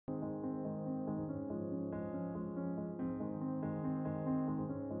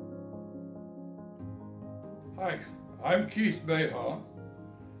Hi, I'm Keith Beha.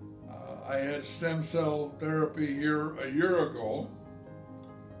 I had stem cell therapy here a year ago.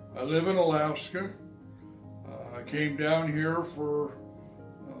 I live in Alaska. I came down here for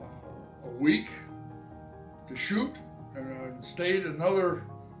a week to shoot and stayed another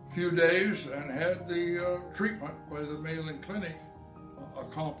few days and had the treatment by the Malan Clinic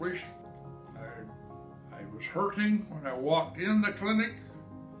accomplished. I was hurting when I walked in the clinic.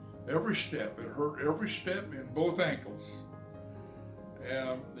 Every step, it hurt every step in both ankles.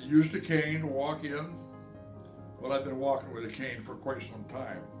 And they used a cane to walk in. Well, I've been walking with a cane for quite some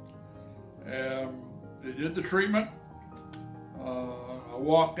time. And they did the treatment. I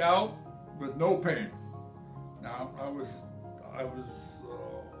walked out with no pain. Now, I was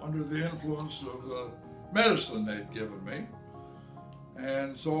under the influence of the medicine they'd given me.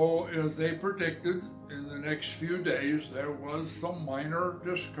 And so, as they predicted, in the next few days there was some minor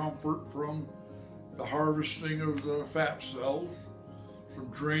discomfort from the harvesting of the fat cells,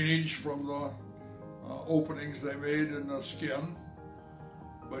 some drainage from the openings they made in the skin.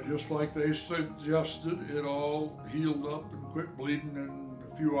 But just like they suggested, it all healed up and quit bleeding in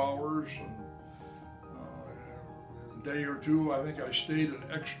a few hours. And a day or two, I think I stayed an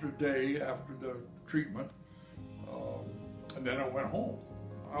extra day after the treatment. And then I went home.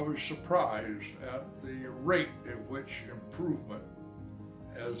 I was surprised at the rate at which improvement,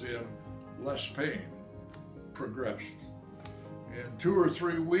 as in less pain, progressed. In 2 or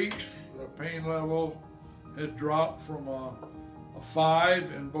 3 weeks, the pain level had dropped from a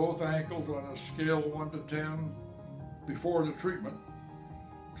 5 in both ankles on a scale of 1 to 10 before the treatment,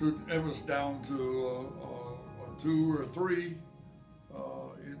 to it was down to a 2 or 3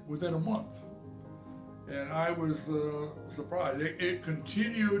 within a month. And I was surprised. It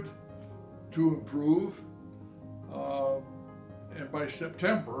continued to improve, and by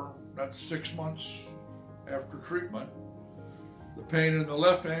September, that's 6 months after treatment, the pain in the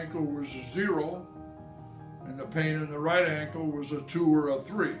left ankle was a 0, and the pain in the right ankle was a 2 or a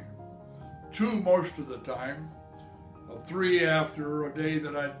 3. 2 most of the time, a 3 after a day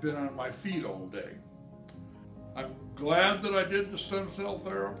that I'd been on my feet all day. I'm glad that I did the stem cell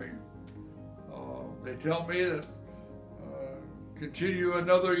therapy. They tell me that continue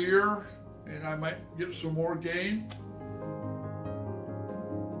another year and I might get some more gain.